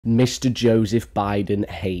Mr. Joseph Biden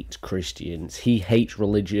hates Christians. He hates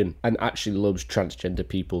religion and actually loves transgender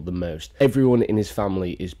people the most. Everyone in his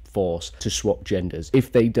family is forced to swap genders.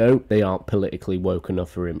 If they don't, they aren't politically woke enough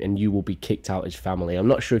for him, and you will be kicked out his family. I'm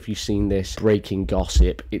not sure if you've seen this breaking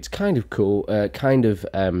gossip. It's kind of cool,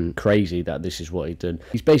 crazy that this is what he's done.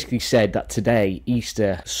 He's basically said that today,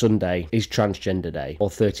 Easter Sunday, is Transgender Day, or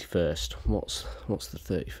 31st. What's the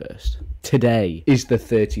 31st? Today is the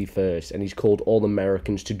 31st, and he's called all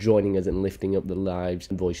Americans to joining us in lifting up the lives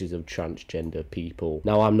and voices of transgender people.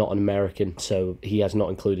 Now, I'm not an American, so he has not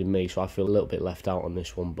included me, so I feel a little bit left out on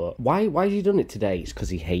this one. But why has he done it today? It's because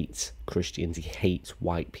he hates Christians. He hates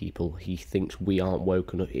white people. He thinks we aren't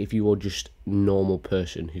woke enough. If you are just normal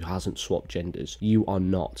person who hasn't swapped genders, you are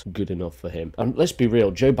not good enough for him. And let's be real,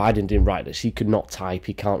 Joe Biden didn't write this. He could not type,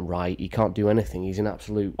 he can't write, he can't do anything. He's an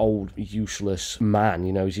absolute old useless man,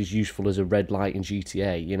 you know. He's as useful as a red light in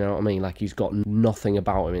GTA, you know what I mean? Like, he's got nothing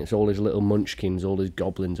about him. It's all his little munchkins, all his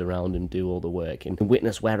goblins around him do all the work. And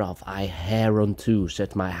witness whereof I hereunto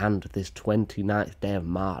set my hand this 29th day of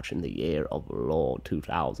March in the year of Lord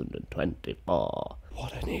 2024.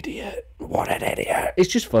 What an idiot. What an idiot. It's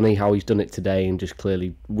just funny how he's done it today, and just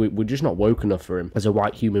clearly, we're just not woke enough for him. As a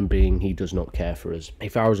white human being, he does not care for us.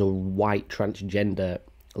 If I was a white transgender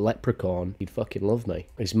leprechaun, he'd fucking love me.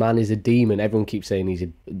 This man is a demon. Everyone keeps saying he's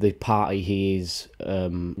the party he is,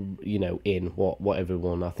 you know, in. Whatever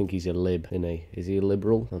one. I think he's a lib, isn't he? Is he a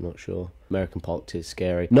liberal? I'm not sure. American politics is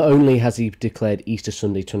scary. Not only has he declared Easter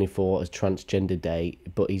Sunday 24 as Transgender Day,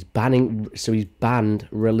 but he's banned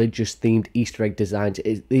religious-themed Easter egg designs.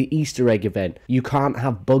 It's the Easter egg event. You can't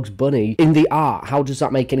have Bugs Bunny in the art. How does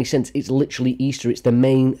that make any sense? It's literally Easter. It's the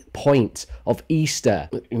main point of Easter.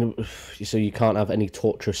 You know, so you can't have any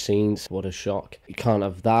torturous scenes. What a shock. You can't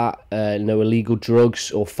have that. No illegal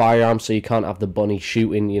drugs or firearms, so you can't have the bunny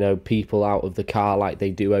shooting, you know, people out of the car like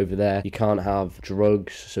they do over there. You can't have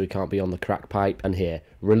drugs, so he can't be on the crack pipe. And here,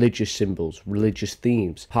 religious symbols, religious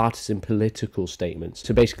themes, partisan political statements.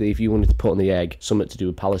 So basically, if you wanted to put on the egg something to do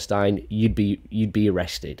with Palestine, you'd be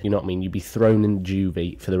arrested. You know what I mean? You'd be thrown in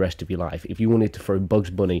juvie for the rest of your life. If you wanted to throw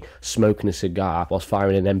Bugs Bunny smoking a cigar whilst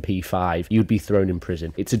firing an MP5, you'd be thrown in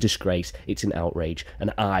prison. It's a disgrace. It's an outrage,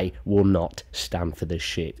 and I will not stand for this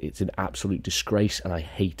shit. It's an absolute disgrace, and I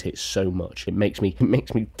hate it so much. It makes me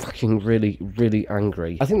fucking really, really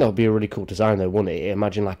angry. I think that would be a really cool design though, wouldn't it?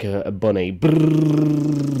 Imagine like a bunny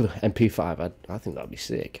MP5. I think that'd be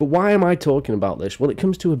sick. But why am I talking about this? Well, it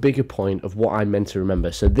comes to a bigger point of what I'm meant to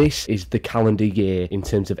remember. So this is the calendar year in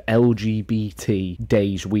terms of LGBT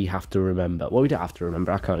days we have to remember. Well, we don't have to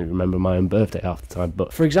remember. I can't even remember my own birthday half the time.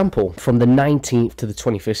 But for example, from the 19th to the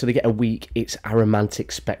 25th, so they get a week, it's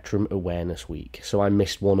Aromantic Spectrum Awareness Week. So I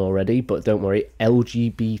missed one already, but don't worry.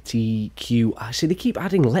 LGBTQ. I see they keep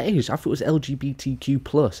adding letters. I thought it was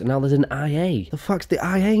LGBTQ+, and now there's an IA. The fuck's the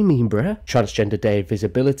IA mean, bruh? Transgender Day of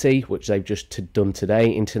Visibility, which they've just done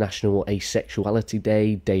today. International Asexuality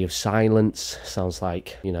Day, Day of Silence. Sounds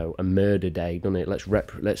like, you know, a murder day, doesn't it?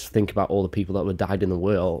 Let's think about all the people that were died in the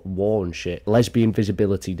war and shit. Lesbian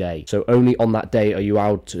Visibility Day. So only on that day are you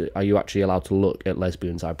actually allowed to look at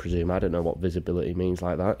lesbians, I presume. I don't know what visibility means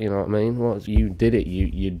like that, you know what I mean? You did it,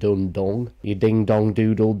 you dun dong. You ding dong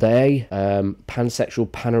doodle day.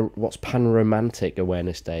 Pansexual, what's Panromantic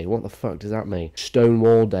Awareness Day? What the fuck does that mean?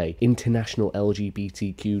 Stonewall Day. International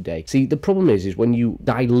LGBTQ Day. See, the problem is when you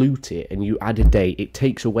dilute it and you add a day, it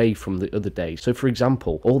takes away from the other days. So for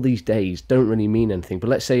example, all these days don't really mean anything, but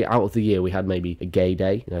let's say out of the year we had maybe a gay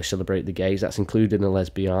day, you know, celebrate the gays, that's included in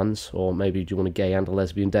lesbians, or maybe do you want a gay and a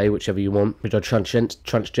lesbian day, whichever you want. We had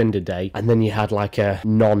transgender day, and then you had like a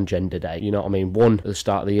non-gender day, you know what I mean? One at the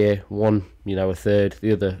start of the year, one, you know, a third,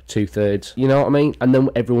 the other 2/3, you know what I mean? And then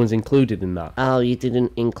everyone's included in that. Oh, you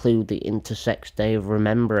didn't include the Intersex Day of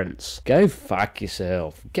Remembrance. Go fuck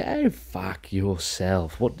yourself. Go fuck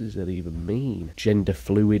yourself. What does that even mean? Gender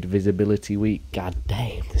Fluid Visibility Week. God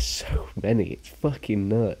damn, there's so many. It's fucking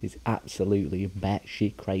nuts. It's absolutely a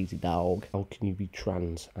batshit crazy dog. How can you be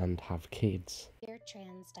trans and have kids? Dear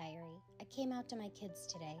Trans Diary, I came out to my kids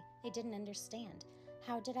today. They didn't understand.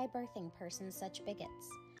 How did I birthing person such bigots?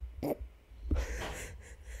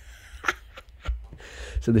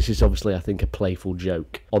 So this is obviously, I think, a playful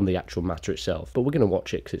joke on the actual matter itself. But we're going to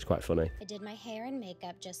watch it because it's quite funny. I did my hair and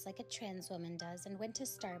makeup just like a trans woman does and went to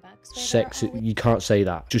Starbucks. You can't say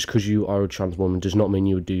that. Just because you are a trans woman does not mean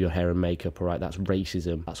you would do your hair and makeup, alright? That's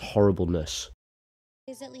racism. That's horribleness.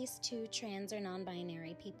 There's at least 2 trans or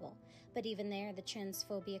non-binary people. But even there, the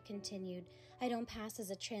transphobia continued. I don't pass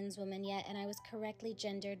as a trans woman yet, and I was correctly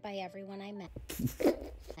gendered by everyone I met.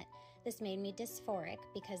 This made me dysphoric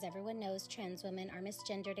because everyone knows trans women are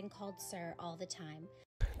misgendered and called sir all the time.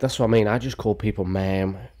 That's what I mean. I just call people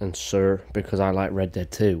ma'am and sir because I like Red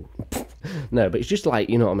Dead 2. No, but it's just like,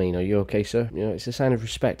 you know what I mean? Are you okay, sir? You know, it's a sign of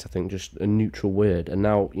respect, I think, just a neutral word. And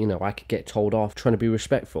now, you know, I could get told off trying to be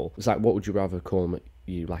respectful. It's like, what would you rather call me?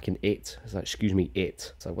 You like an it? It's like, excuse me,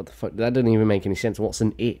 it. It's like, what the fuck? That doesn't even make any sense. What's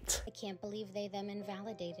an it? I can't believe they them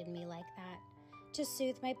invalidated me like that. To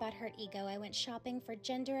soothe my butthurt ego, I went shopping for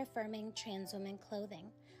gender-affirming trans women clothing.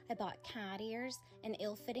 I bought cat ears, an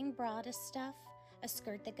ill-fitting bra to stuff, a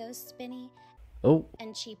skirt that goes spinny,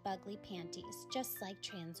 and cheap ugly panties, just like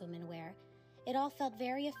trans women wear. It all felt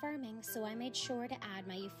very affirming, so I made sure to add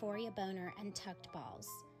my euphoria boner and tucked balls.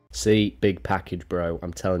 See, big package, bro.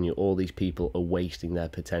 I'm telling you, all these people are wasting their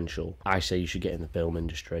potential. I say you should get in the film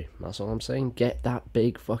industry. That's all I'm saying. Get that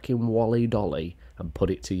big fucking Wally dolly and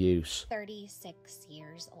put it to use. 36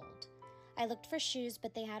 years old. I looked for shoes,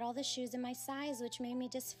 but they had all the shoes in my size, which made me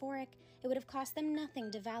dysphoric. It would have cost them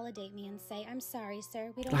nothing to validate me and say, I'm sorry,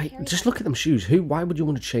 sir, we don't carry just that. look at them shoes. Why would you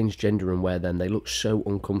want to change gender and wear them? They look so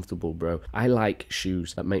uncomfortable, bro. I like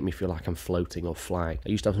shoes that make me feel like I'm floating or flying. I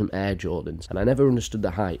used to have some Air Jordans, and I never understood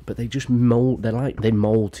the height, but they just mold. They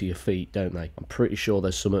mold to your feet, don't they? I'm pretty sure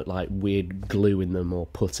there's some like weird glue in them or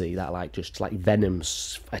putty that like just like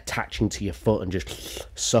venom's attaching to your foot and just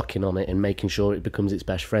sucking on it and making sure it becomes its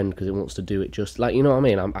best friend because it wants to do it just like, you know what I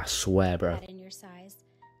mean? I swear, bro. In your size.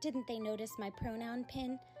 Didn't they notice my pronoun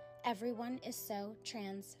pin? Everyone is so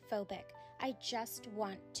transphobic. I just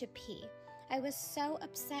want to pee. I was so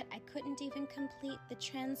upset I couldn't even complete the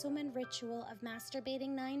trans woman ritual of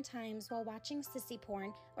masturbating 9 times while watching sissy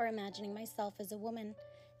porn or imagining myself as a woman.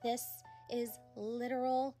 This is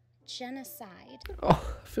literal genocide. Oh,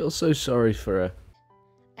 I feel so sorry for her.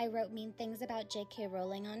 I wrote mean things about J.K.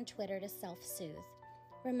 Rowling on Twitter to self-soothe.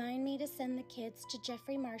 Remind me to send the kids to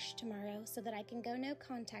Jeffrey Marsh tomorrow so that I can go no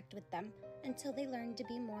contact with them until they learn to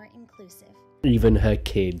be more inclusive. Even her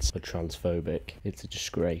kids are transphobic. It's a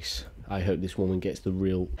disgrace. I hope this woman gets the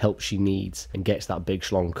real help she needs and gets that big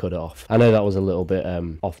schlong cut off. I know that was a little bit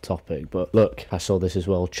off topic, but look, I saw this as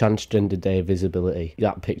well. Transgender Day of Visibility.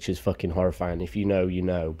 That picture's fucking horrifying. If you know, you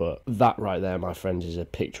know. But that right there, my friends, is a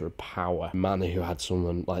picture of power. A man who had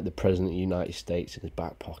someone like the President of the United States in his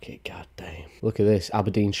back pocket. God damn. Look at this.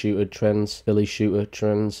 Aberdeen shooter trends. Philly shooter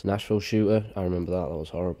trends. Nashville shooter. I remember that. That was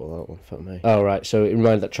horrible, that one. Fuck me. Oh, right. So it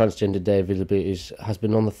reminded that Transgender Day of Visibility has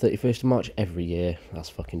been on the 31st of March every year. That's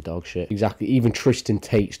fucking dog shit. Exactly. Even Tristan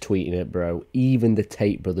Tate's tweeting it, bro. Even the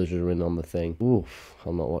Tate brothers are in on the thing. Oof.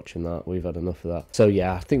 I'm not watching that. We've had enough of that. So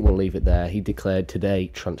yeah, I think we'll leave it there. He declared today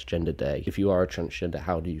Transgender Day. If you are a transgender,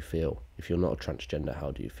 how do you feel? If you're not a transgender,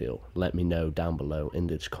 how do you feel? Let me know down below in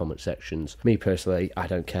the comment sections. Me personally, I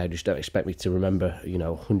don't care. Just don't expect me to remember,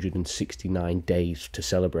 169 days to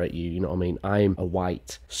celebrate you. You know what I mean? I'm a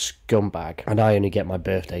white scumbag and I only get my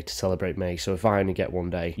birthday to celebrate me. So if I only get one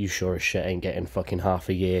day, you sure as shit ain't getting fucking half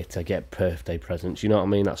a year to get birthday presents. You know what I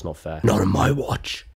mean? That's not fair. Not on my watch.